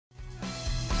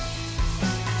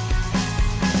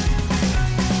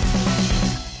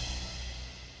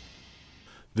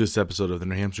This episode of the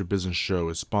New Hampshire Business Show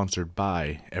is sponsored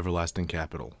by Everlasting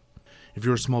Capital. If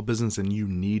you're a small business and you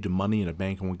need money and a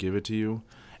bank won't give it to you,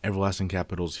 Everlasting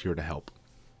Capital is here to help.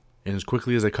 In as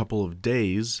quickly as a couple of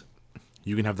days,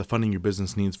 you can have the funding your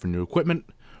business needs for new equipment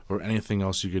or anything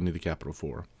else you need the capital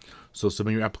for. So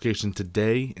submit your application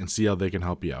today and see how they can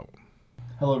help you out.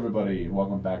 Hello everybody,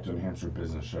 welcome back to the New Hampshire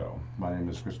Business Show. My name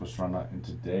is Chris Pastrana, and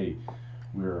today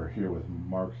we're here with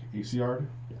Mark Aciard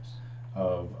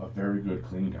of a very good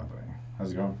cleaning company.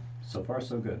 How's it going? So far,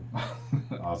 so good.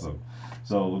 Awesome.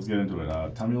 So let's get into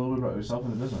it. Tell me a little bit about yourself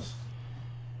and the business.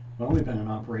 Well, we've been in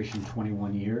operation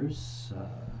 21 years.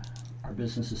 Our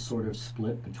business is sort of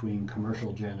split between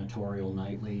commercial janitorial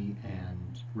nightly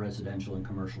and residential and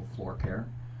commercial floor care.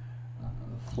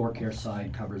 Floor care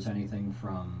side covers anything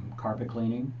from carpet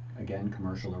cleaning, again,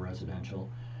 commercial or residential,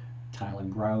 tile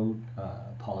and grout,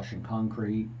 polishing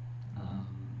concrete,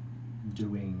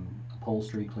 doing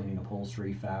upholstery, cleaning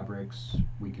upholstery, fabrics.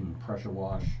 We can pressure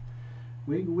wash.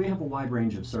 We have a wide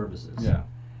range of services. Yeah.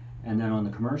 And then on the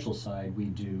commercial side, we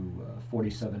do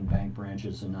 47 bank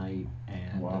branches a night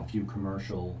and Wow. a few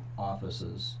commercial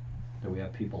offices that we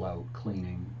have people out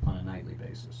cleaning on a nightly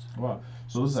basis. Wow.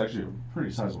 So this is actually a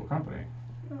pretty sizable company.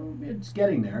 It's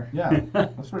getting there. Yeah.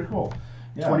 That's pretty cool.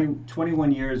 Yeah.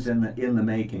 21 years in the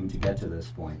making to get to this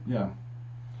point. Yeah.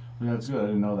 Yeah, it's good. I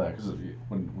didn't know that because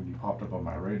when you popped up on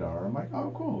my radar, I'm like,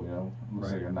 oh, cool. You know, it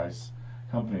looks Right. like a nice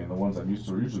company, and the ones I'm used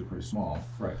to are usually pretty small.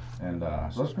 Right. And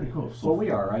so that's pretty cool. So, Well,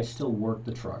 we are. I still work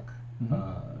the truck.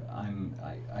 Mhm.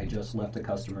 I just left the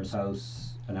customer's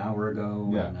house an hour ago,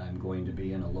 Yeah. and I'm going to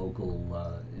be in a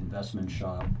local investment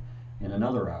shop in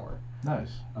another hour.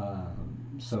 Nice.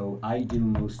 So I do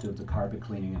most of the carpet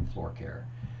cleaning and floor care,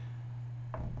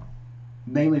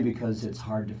 mainly because it's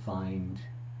hard to find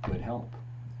good help.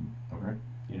 Okay.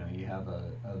 You know, you have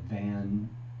a van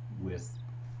with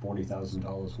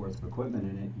 $40,000 worth of equipment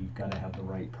in it. You've got to have the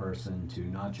right person to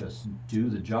not just do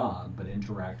the job, but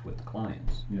interact with the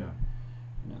clients. Yeah.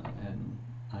 You know, and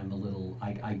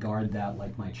I guard that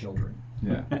like my children.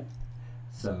 Yeah.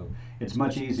 So it's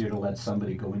much easier to let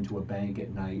somebody go into a bank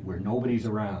at night where nobody's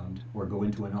around, or go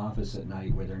into an office at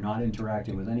night where they're not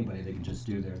interacting with anybody. They can just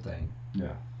do their thing.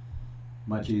 Yeah.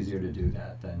 Much easier to do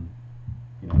that than,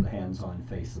 you know, the hands-on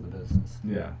face of the business.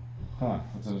 Yeah. Huh.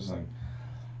 That's interesting.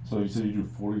 So you said you do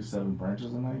 47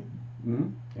 branches a night? Mm-hmm.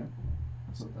 Yeah.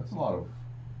 That's a lot of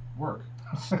work.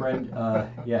 Spread,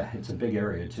 yeah, it's a big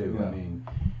area too. Yeah. I mean,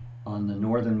 on the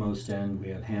northernmost end, we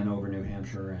have Hanover, New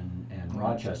Hampshire, and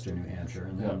Rochester, New Hampshire,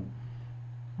 and then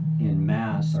in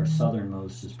Mass, our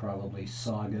southernmost is probably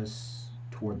Saugus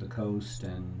toward the coast,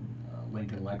 and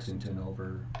Lincoln, Lexington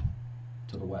over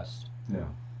to the west. Yeah.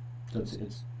 So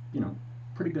it's you know,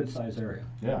 pretty good size area.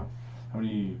 Yeah. How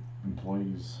many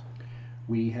employees?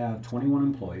 We have 21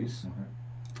 employees,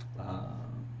 Okay.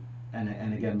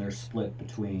 and again, they're split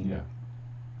between Yeah.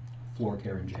 floor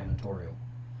care and janitorial.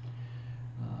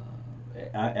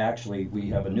 Actually, we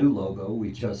have a new logo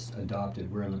we just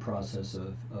adopted. We're in the process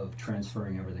of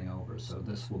transferring everything over, so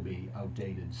this will be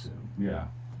outdated soon. Yeah.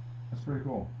 That's pretty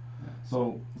cool.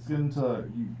 So let's get into,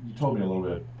 you told me a little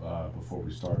bit before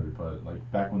we started, but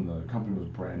like back when the company was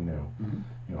brand new,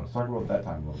 you know, let's talk about that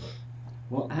time a little bit.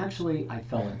 Well, actually, I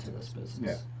fell into this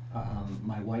business.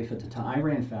 My wife at the time, I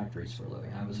ran factories for a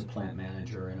living. I was a plant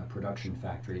manager in a production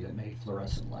factory that made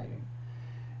fluorescent lighting.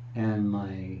 And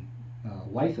my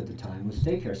wife at the time was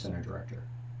daycare center director.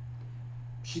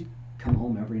 She'd come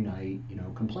home every night, you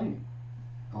know, complaining.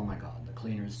 Oh my God, the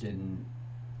cleaners didn't,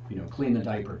 you know, clean the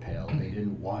diaper pail. They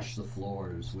didn't wash the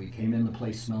floors. We came in, the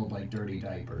place smelled like dirty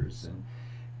diapers. And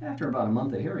after about a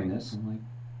month of hearing this, I'm like,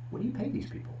 what do you pay these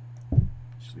people?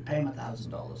 She said, we pay them $1,000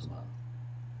 a month.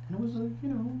 And it was a, you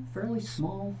know, fairly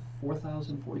small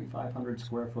 4,500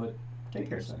 square foot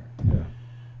daycare center. Yeah.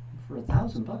 For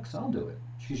 $1,000, I'll do it.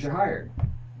 She's your hired.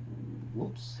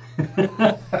 Whoops.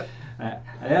 I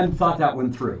hadn't thought that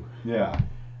one through. Yeah.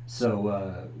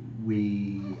 So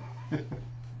we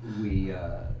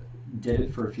did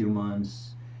it for a few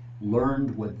months,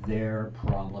 learned what their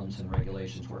problems and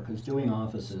regulations were, because doing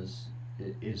offices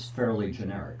is fairly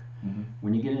generic. Mm-hmm.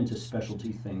 When you get into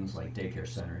specialty things like daycare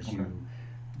centers, Okay.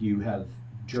 you have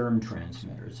germ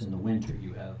transmitters. In the winter,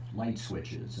 you have light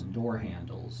switches and door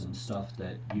handles and stuff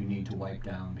that you need to wipe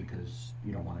down because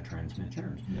you don't want to transmit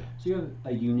germs. Yeah. So you have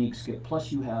a unique skill.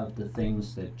 Plus you have the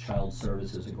things that child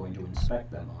services are going to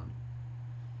inspect them on.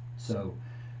 So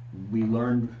we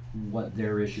learned what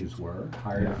their issues were,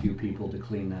 hired Yeah. a few people to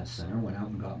clean that center, went out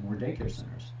and got more daycare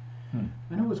centers.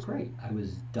 And it was great. I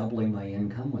was doubling my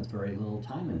income with very little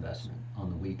time investment. On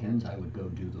the weekends, I would go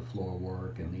do the floor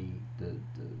work and the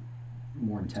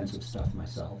more intensive stuff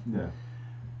myself. Yeah.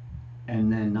 And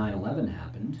then 9/11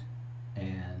 happened,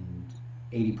 and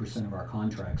 80% of our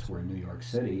contracts were in New York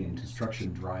City, and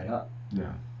construction dried up.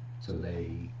 Yeah. So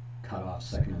they cut off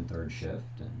second and third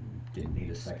shift and didn't need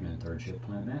a second and third shift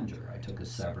plant manager. I took a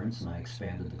severance and I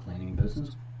expanded the cleaning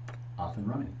business, off and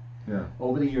running. Yeah.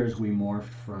 Over the years, we morphed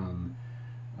from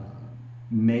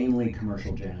mainly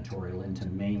commercial janitorial into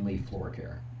mainly floor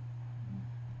care,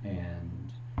 and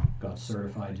got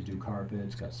certified to do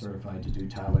carpets, got certified to do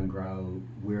tile and grout.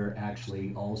 We're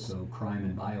actually also crime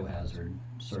and biohazard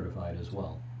certified as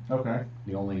well. Okay.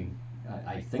 The only,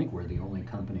 I think we're the only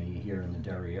company here in the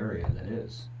Derry area that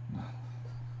is.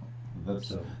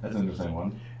 That's an interesting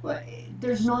one. Well,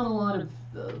 there's not a lot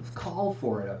of call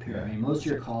for it up here. Yeah. I mean, most of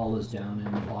your call is down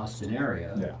in the Boston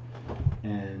area. Yeah.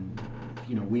 And,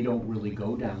 you know, we don't really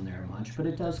go down there much, but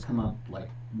it does come up, like,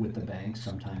 with the bank.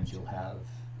 Sometimes you'll have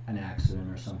an accident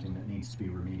or something that needs to be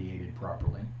remediated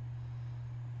properly.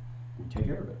 We take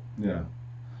care of it. Yeah.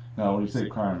 Now, when you say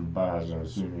crime and biohazard, I'm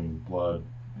assuming blood,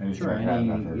 anything Sure, like that.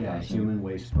 any human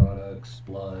waste products,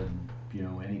 blood, you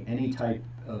know, any type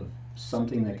of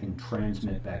something that can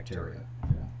transmit bacteria.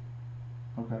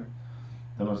 Yeah. Okay.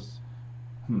 That must.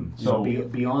 So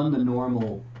beyond the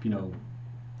normal, you know,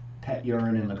 pet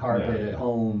urine in the carpet Yeah. at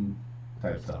home.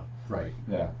 Type stuff. Right.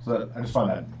 Yeah. So I just find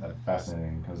that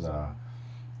fascinating because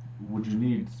would you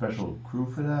need special crew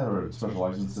for that or special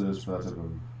licenses for that type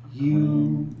of?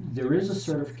 There is a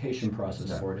certification process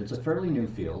Yeah. for it. It's a fairly new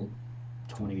field,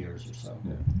 20 years or so.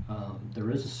 Yeah. There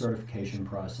is a certification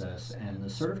process, and the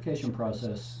certification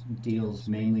process deals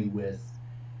mainly with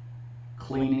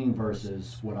cleaning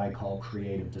versus what I call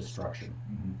creative destruction.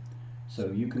 Mm-hmm. So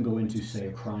you can go into, say,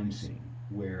 a crime scene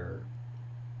where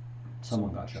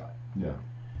someone got shot, Yeah.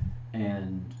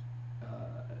 and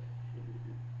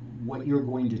what you're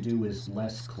going to do is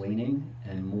less cleaning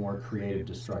and more creative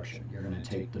destruction. You're going to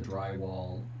take the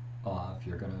drywall off,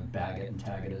 you're going to bag it and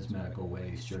tag it as medical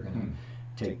waste, you're going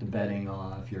to take the bedding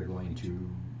off, you're going to,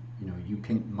 you know, you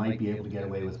might be able to get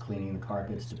away with cleaning the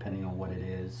carpets depending on what it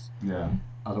is. Yeah.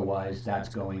 Otherwise, that's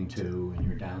going to, and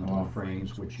you're down to Oh. the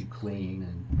frames which you clean,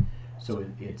 and so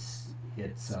it's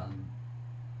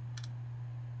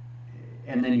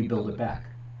and then you build it back.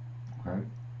 Okay.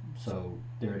 So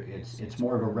it's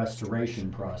more of a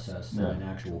restoration process than Yeah. an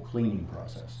actual cleaning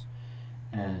process.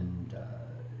 And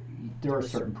there are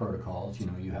certain protocols. You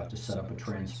know, you have to set up a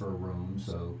transfer room.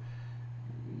 So,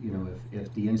 you know,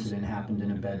 if the incident happened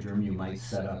in a bedroom, you might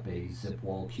set up a zip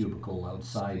wall cubicle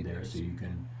outside there so you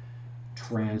can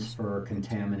transfer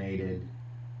contaminated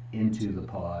into the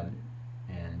pod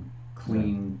and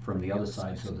clean from the other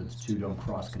side so that the two don't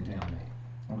cross-contaminate.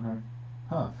 Okay.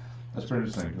 Huh. That's pretty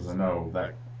interesting because I know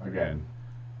that, again,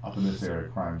 up in this area,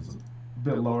 crime's a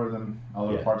bit lower than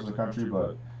other Yeah. parts of the country,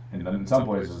 but in some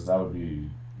places that would be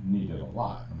needed a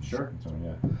lot. Sure. So,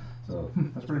 yeah. So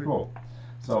that's pretty cool.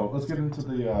 So let's get into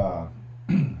the,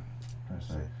 trying to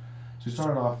say, so you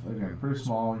started off, again, pretty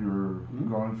small, you were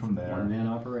growing from there. One-man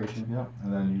operation. Yeah,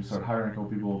 and then you started hiring a couple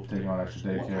people, taking on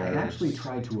extra daycare. Well, I actually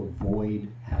try to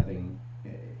avoid having,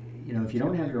 you know, if you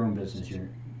don't have your own business, you're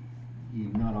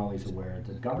not always aware.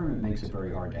 The government makes it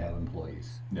very hard to have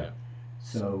employees. Yeah.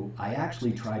 So I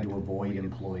actually tried to avoid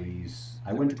employees.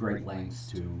 I went to great lengths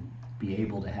to be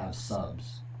able to have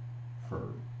subs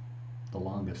for the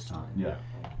longest time. Yeah.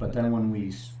 But then when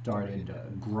we started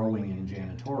growing in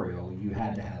janitorial, you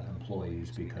had to have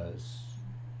employees because,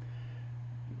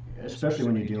 especially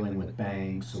when you're dealing with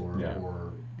banks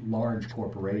or large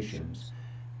corporations,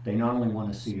 they not only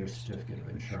want to see your certificate of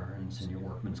insurance and your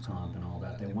workman's comp and all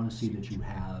that, they want to see that you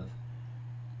have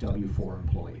W-4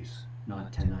 employees, not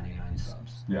 1099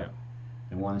 subs. Yeah.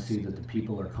 They want to see that the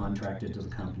people are contracted to the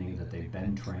company, that they've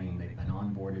been trained, they've been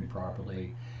onboarded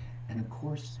properly. And of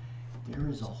course, there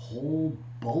is a whole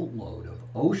boatload of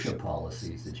OSHA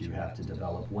policies that you have to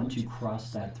develop once you cross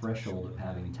that threshold of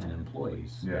having 10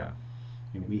 employees. Yeah.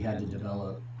 You know, we had to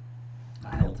develop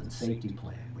a health and safety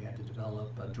plan. We had to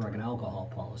develop a drug and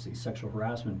alcohol policy, sexual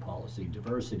harassment policy,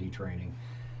 diversity training,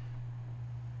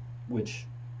 which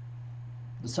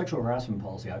the sexual harassment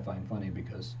policy I find funny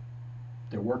because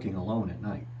they're working alone at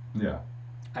night. Yeah.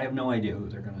 I have no idea who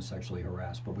they're going to sexually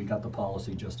harass, but we got the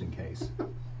policy just in case.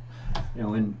 You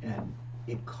know, and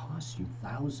it costs you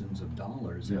thousands of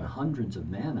dollars and Yeah. hundreds of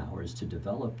man hours to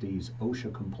develop these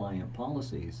OSHA compliant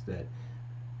policies that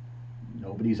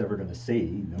nobody's ever going to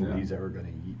see, nobody's ever going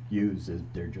to use.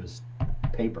 They're just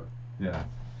paper. Yeah.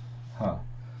 Huh.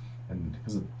 And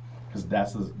because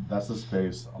that's the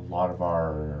space a lot of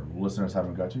our listeners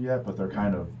haven't got to yet, but they're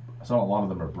kind of, so a lot of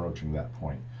them are broaching that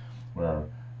point where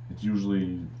it's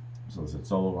usually, so it's a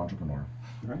solo entrepreneur.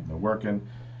 Right. They're working,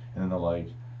 and then they're like,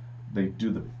 they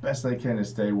do the best they can to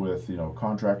stay with,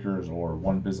 contractors or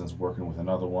one business working with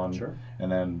another one. Sure.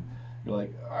 And then you're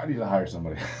like, I need to hire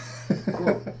somebody.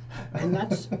 Well, and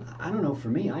that's, I don't know, for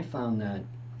me, I found that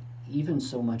even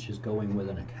so much as going with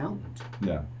an accountant,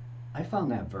 Yeah. I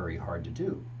found that very hard to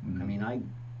do. Mhm. I mean, I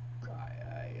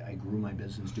grew my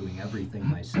business doing everything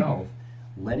myself.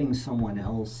 Letting someone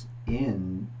else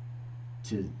in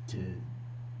to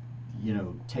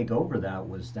take over that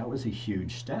was a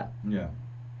huge step. Yeah.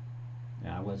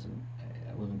 I wasn't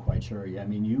quite sure. I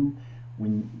mean,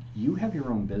 when you have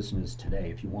your own business today,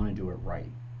 if you want to do it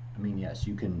right, I mean, yes,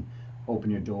 you can open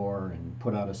your door and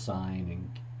put out a sign and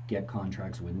get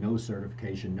contracts with no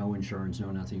certification, no insurance,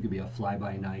 no nothing. You could be a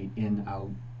fly-by-night, in,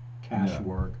 out, cash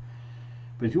work.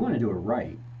 But if you want to do it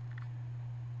right,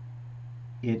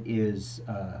 it is,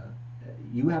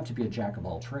 you have to be a jack of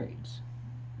all trades.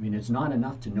 I mean, it's not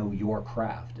enough to know your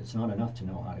craft. It's not enough to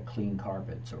know how to clean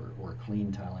carpets or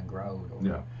clean tile and grout.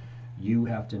 Or you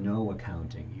have to know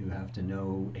accounting. You have to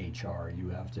know HR. You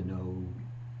have to know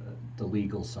the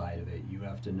legal side of it. You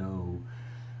have to know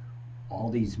all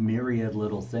these myriad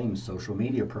little things, social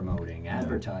media promoting,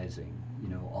 advertising,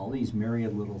 all these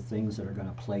myriad little things that are going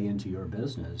to play into your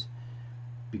business.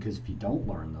 Because if you don't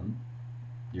learn them,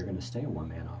 you're going to stay a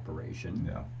one-man operation.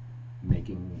 Yeah.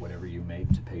 Making whatever you make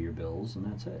to pay your bills, and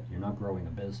that's it. You're not growing a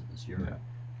business.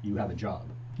 You have a job.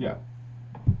 Yeah.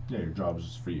 Yeah, your job is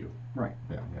just for you. Right.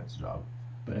 Yeah, it's a job.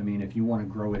 But I mean, if you want to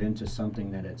grow it into something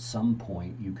that at some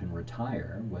point you can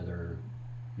retire, whether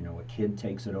a kid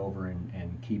takes it over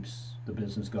and keeps the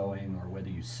business going, or whether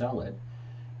you sell it,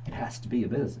 it has to be a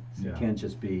business. Yeah. It can't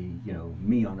just be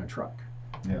me on a truck.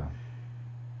 Yeah.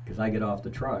 Because I get off the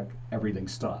truck, everything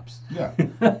stops. Yeah.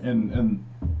 and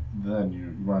then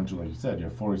you run into, like you said, you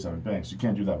have 47 banks. You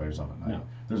can't do that by yourself at night. No.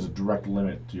 There's a direct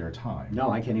limit to your time. No,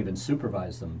 I can't even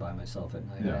supervise them by myself at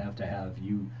night. Yeah. I have to have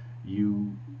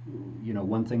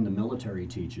one thing the military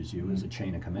teaches you is a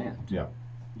chain of command. Yeah.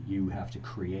 You have to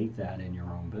create that in your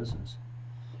own business.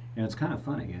 And it's kind of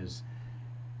funny is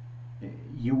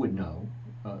you would know,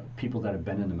 people that have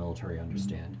been in the military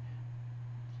understand.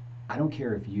 I don't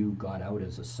care if you got out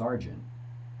as a sergeant.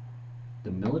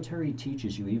 The military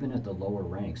teaches you, even at the lower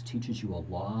ranks, teaches you a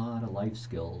lot of life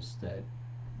skills that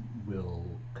will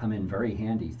come in very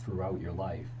handy throughout your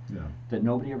life that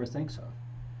nobody ever thinks of.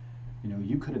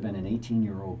 You could have been an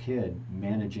 18-year-old kid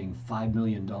managing $5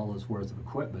 million worth of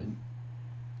equipment.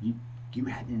 You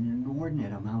had an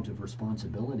inordinate amount of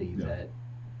responsibility that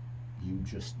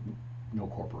no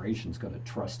corporation's going to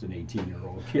trust an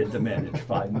 18-year-old kid to manage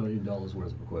 $5 million worth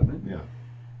of equipment. Yeah.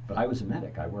 But I was a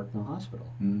medic. I worked in the hospital.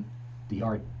 Mm-hmm.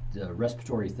 The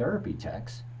respiratory therapy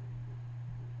techs,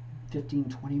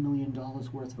 $15-20 million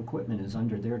worth of equipment is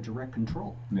under their direct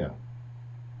control. Yeah.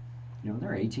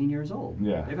 They're 18 years old.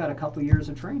 Yeah. They've had a couple years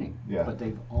of training. Yeah. But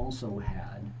they've also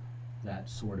had that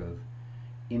sort of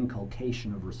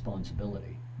inculcation of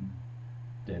responsibility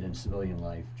that in civilian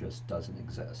life just doesn't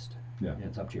exist. Yeah.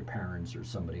 It's up to your parents or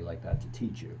somebody like that to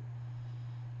teach you.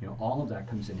 All of that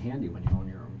comes in handy when you own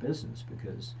your own business,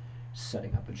 because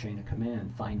setting up a chain of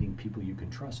command, finding people you can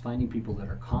trust, finding people that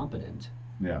are competent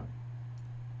Yeah.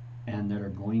 and that are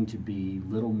going to be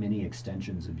little mini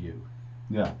extensions of you.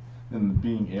 Yeah. And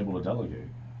being able to delegate.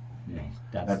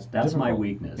 That's my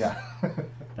weakness. Yeah.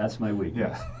 That's my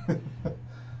weakness. Yeah.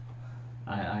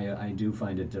 I do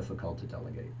find it difficult to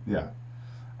delegate. Yeah.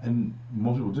 And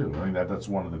most people do. I mean, that's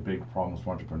one of the big problems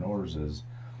for entrepreneurs is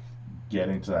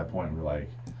getting to that point where, like,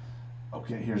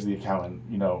 okay, here's the accountant,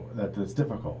 that's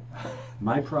difficult.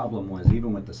 My problem was,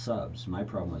 even with the subs,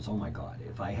 oh my God,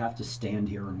 if I have to stand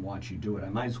here and watch you do it, I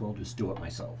might as well just do it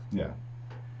myself. Yeah.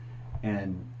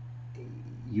 And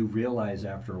you realize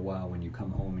after a while, when you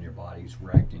come home and your body's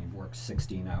wrecked and you've worked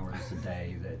 16 hours a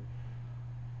day, that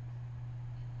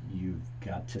you've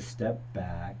got to step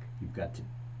back, you've got to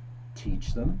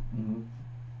teach them,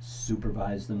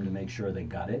 supervise them to make sure they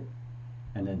got it,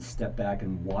 and then step back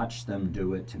and watch them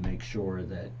do it to make sure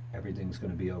that everything's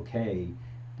going to be okay,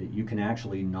 that you can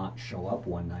actually not show up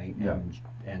one night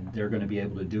and they're going to be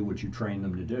able to do what you train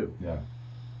them to do. Yeah.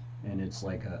 And it's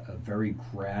like a very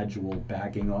gradual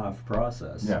backing off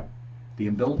process. Yeah. The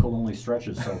umbilical only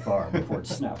stretches so far before it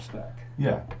snaps back.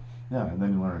 Yeah. Yeah. And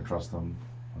then you learn to trust them.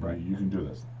 Right. You can do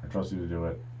this. I trust you to do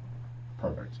it.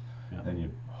 Perfect. Yeah. And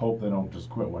you hope they don't just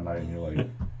quit one night and you're like,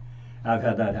 I've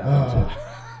had that happen too.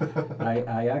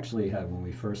 I actually had, when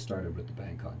we first started with the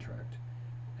bank contract,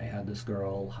 I had this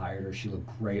girl, hired her. She looked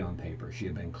great on paper. She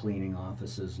had been cleaning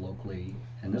offices locally,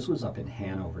 and this was up in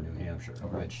Hanover, New Hampshire,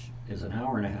 which is an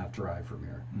hour and a half drive from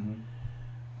here.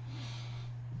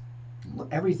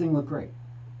 Everything looked great.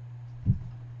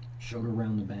 Showed her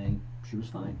around the bank, She was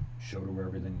fine. Showed her where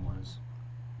everything was.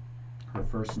 Her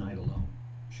first night alone,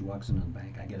 she walks into the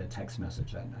bank. I get a text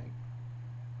message that night.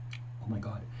 Oh my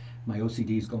God, my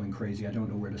OCD is going crazy. I don't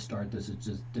know where to start this. It's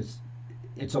just this.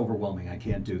 It's overwhelming. I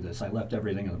can't do this. I left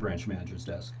everything in the branch manager's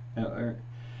desk.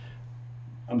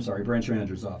 I'm sorry, branch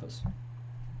manager's office.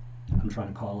 I'm trying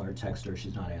to call her, text her.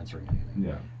 She's not answering anything.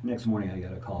 Yeah. Next morning, I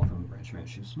get a call from the branch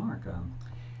manager. She goes, Mark,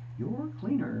 your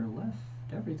cleaner left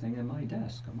everything in my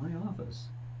desk, in my office.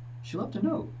 She left a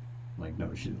note. I'm like,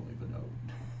 no, she didn't leave a note.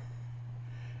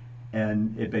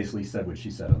 And it basically said what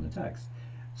she said on the text.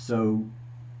 So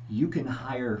you can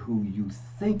hire who you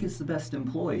think is the best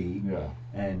employee, Yeah.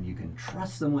 and you can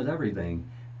trust them with everything,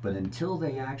 but until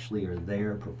they actually are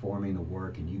there performing the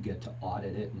work and you get to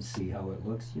audit it and see how it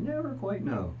looks, you never quite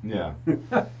know. Yeah.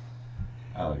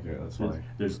 I like it. That's funny.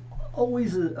 There's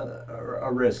always a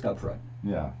risk up front.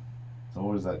 Yeah. It's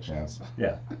always that chance.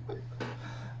 Yeah.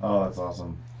 Oh, that's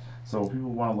awesome. So if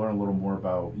people want to learn a little more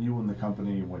about you and the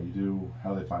company, what you do,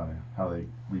 how they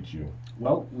reach you.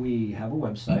 Well, we have a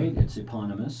website. It's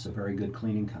eponymous, A Very Good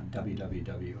Cleaning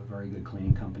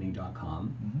www.averygoodcleaningcompany.com.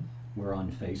 Mm-hmm. We're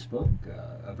on Facebook,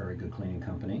 A Very Good Cleaning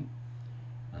Company.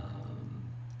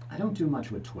 I don't do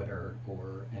much with Twitter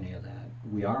or any of that.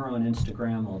 We are on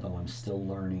Instagram, although I'm still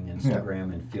learning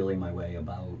Instagram and feeling my way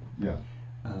about. Yeah.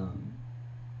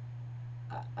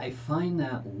 I find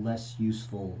that less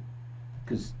useful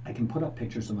because I can put up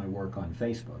pictures of my work on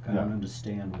Facebook. I don't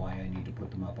understand why I need to put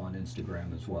them up on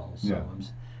Instagram as well. So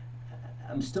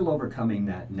I'm still overcoming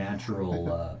that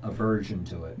natural aversion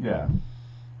to it. Yeah.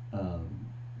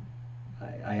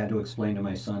 I had to explain to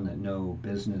my son that no,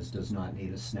 business does not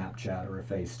need a Snapchat or a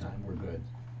FaceTime. We're good.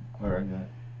 All right. Yeah.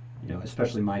 You know,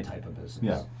 especially my type of business.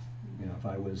 Yeah. You know, if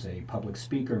I was a public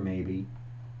speaker, maybe.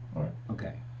 All right.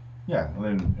 Okay. Yeah, and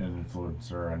then an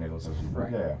influencer, any of those things.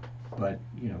 Right. Yeah. But,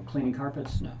 you know, cleaning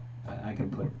carpets, no. I can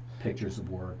put pictures of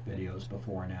work, videos,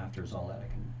 before and afters, all that. I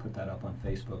can put that up on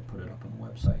Facebook, put it up on the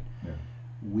website. Yeah.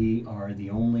 We are the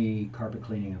only carpet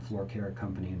cleaning and floor care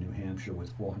company in New Hampshire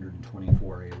with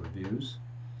 424 A reviews.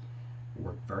 We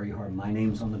work very hard. My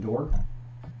name's on the door.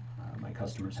 My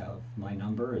customers have my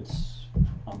number. It's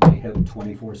on my hip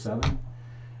 24/7.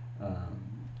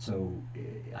 So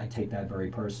I take that very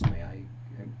personally. I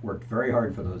worked very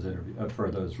hard for those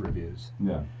for those reviews.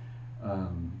 Yeah.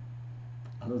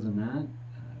 Other than that,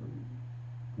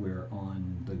 we're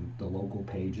on the local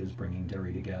pages, bringing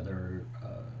Derry together,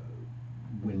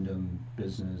 Wyndham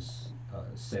Business,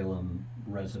 Salem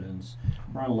Residents.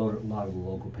 We're on a lot of the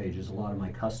local pages. A lot of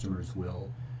my customers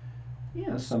will, you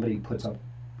know, somebody puts up,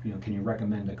 you know, can you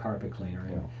recommend a carpet cleaner?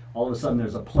 And all of a sudden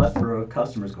there's a plethora of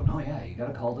customers going, oh yeah, you got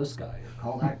to call this guy or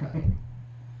call that guy.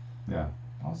 Yeah.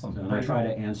 Awesome. And I try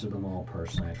to answer them all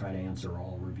personally. I try to answer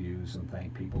all reviews and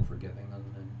thank people for giving them.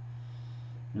 And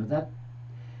you know that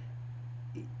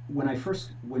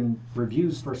when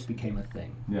reviews first became a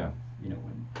thing. Yeah. You know,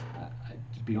 when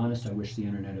to be honest, I wish the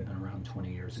internet had been around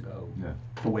 20 years ago. Yeah.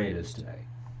 The way it is today,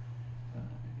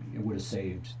 it would have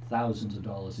saved thousands of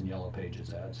dollars in Yellow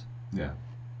Pages ads. Yeah.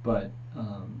 But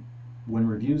when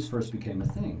reviews first became a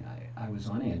thing, I was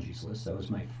on Angie's List. That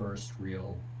was my first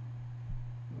real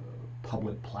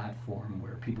public platform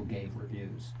where people gave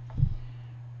reviews.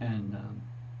 And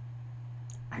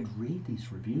I'd read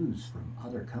these reviews from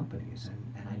other companies,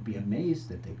 and I'd be amazed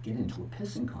that they'd get into a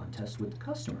pissing contest with the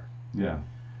customer. Yeah.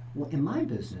 Well, in my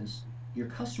business, your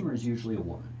customer is usually a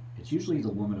woman. It's usually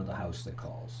the woman of the house that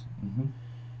calls. Mm-hmm.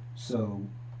 So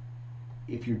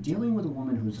if you're dealing with a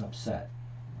woman who's upset,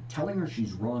 telling her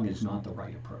she's wrong is not the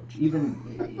right approach,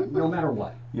 even no matter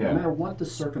what. Yeah. No matter what the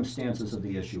circumstances of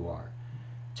the issue are.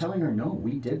 Telling her, no,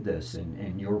 we did this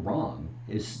and you're wrong,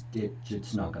 it's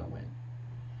not going to win.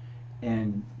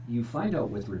 And you find out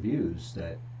with reviews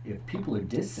that if people are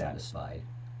dissatisfied,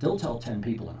 they'll tell 10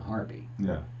 people in a heartbeat.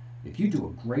 Yeah. If you do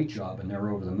a great job and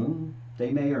they're over the moon, they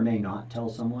may or may not tell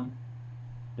someone.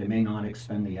 They may not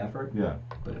expend the effort. Yeah.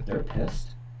 But if they're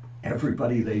pissed,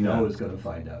 everybody they know is going to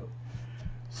find out.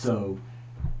 So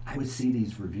I would see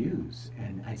these reviews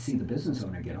and I'd see the business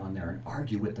owner get on there and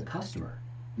argue with the customer.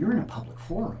 You're in a public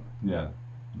forum. Yeah.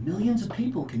 Millions of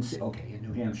people can see, okay, in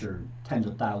New Hampshire, tens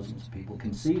of thousands of people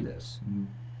can see this. Mm-hmm.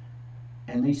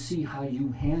 And they see how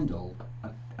you handle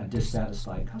a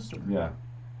dissatisfied customer. Yeah.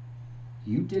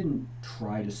 You didn't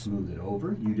try to smooth it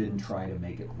over. You didn't try to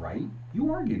make it right.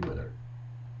 You argued with her.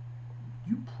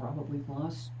 You probably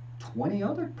lost 20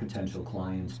 other potential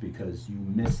clients because you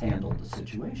mishandled the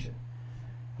situation.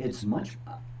 It's much,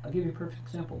 I'll give you a perfect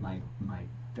example. My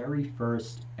very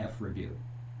first F review,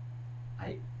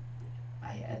 I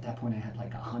at that point I had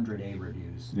like 100 A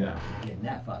reviews. Yeah. I get an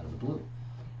F out of the blue.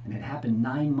 And it happened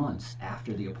 9 months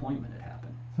after the appointment had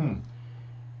happened.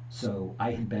 So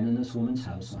I had been in this woman's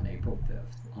house on April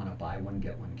 5th on a buy one,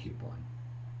 get one coupon.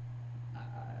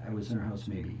 I was in her house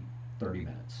maybe 30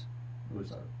 minutes. It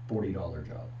was a $40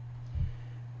 job.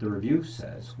 The review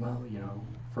says, well, you know,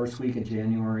 first week of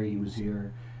January he was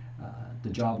here. The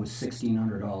job was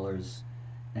 $1,600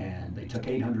 and they took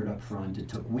 $800 up front. It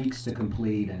took weeks to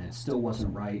complete and it still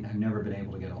wasn't right. And I've never been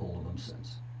able to get a hold of them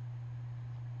since.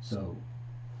 So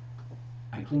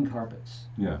I clean carpets.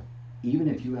 Yeah. Even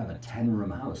if you have a 10-room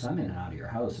house, I'm in and out of your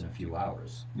house in a few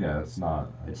hours. Yeah, it's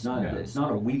not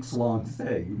a weeks-long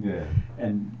thing. Yeah.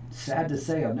 And sad to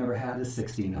say, I've never had a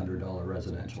 $1,600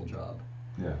 residential job.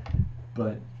 Yeah.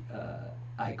 But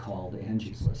I called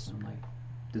Angie's List and I'm like,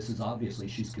 this is obviously,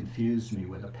 she's confused me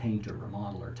with a painter,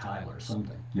 remodeler, tiler,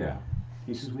 something. Yeah.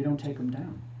 He says, we don't take them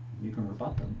down. You can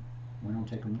rebut them. We don't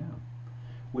take them down.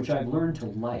 Which I've learned to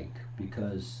like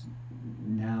because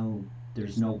now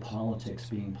there's no politics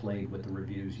being played with the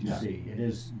reviews you see. It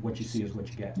is what you see is what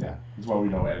you get. Yeah, that's why we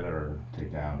don't edit or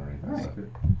take down or anything.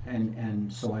 Right.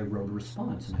 And so I wrote a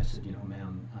response and I said, you know,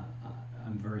 ma'am,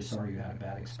 I'm very sorry you had a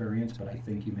bad experience, but I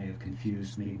think you may have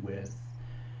confused me with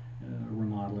a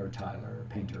remodeler, tiler,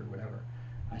 painter, whatever.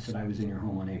 I said I was in your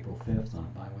home on April 5th on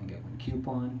a buy one, get one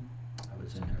coupon. I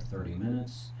was in there 30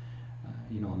 minutes.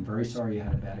 You know, I'm very sorry you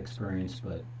had a bad experience,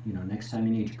 but, you know, next time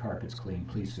you need your carpets cleaned,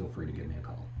 please feel free to give me a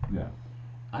call. Yeah.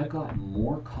 I've got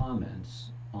more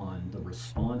comments on the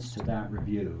response to that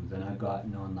review than I've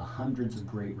gotten on the hundreds of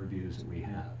great reviews that we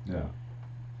have. Yeah.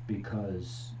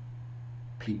 Because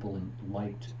people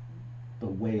liked the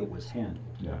way it was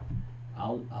handled. Yeah.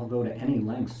 I'll go to any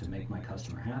lengths to make my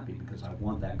customer happy because I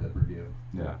want that good review.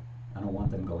 Yeah. I don't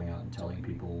want them going out and telling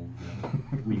people, you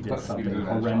know, we did something did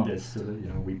horrendous to the, you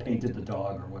know, we painted the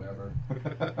dog or whatever.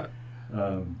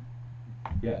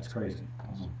 Yeah, it's crazy.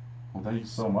 Awesome. Well, thank you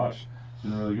so much. It's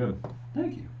been really good.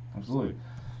 Thank you. Absolutely.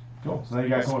 Cool. So thank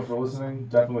you guys so much for listening.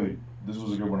 Definitely, this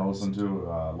was a good one to listen to.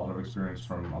 A lot of experience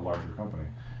from a larger company.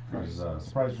 It was a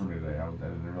surprise for me today. I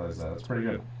didn't realize that. That's pretty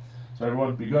good. So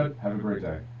everyone, be good. Have a great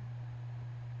day.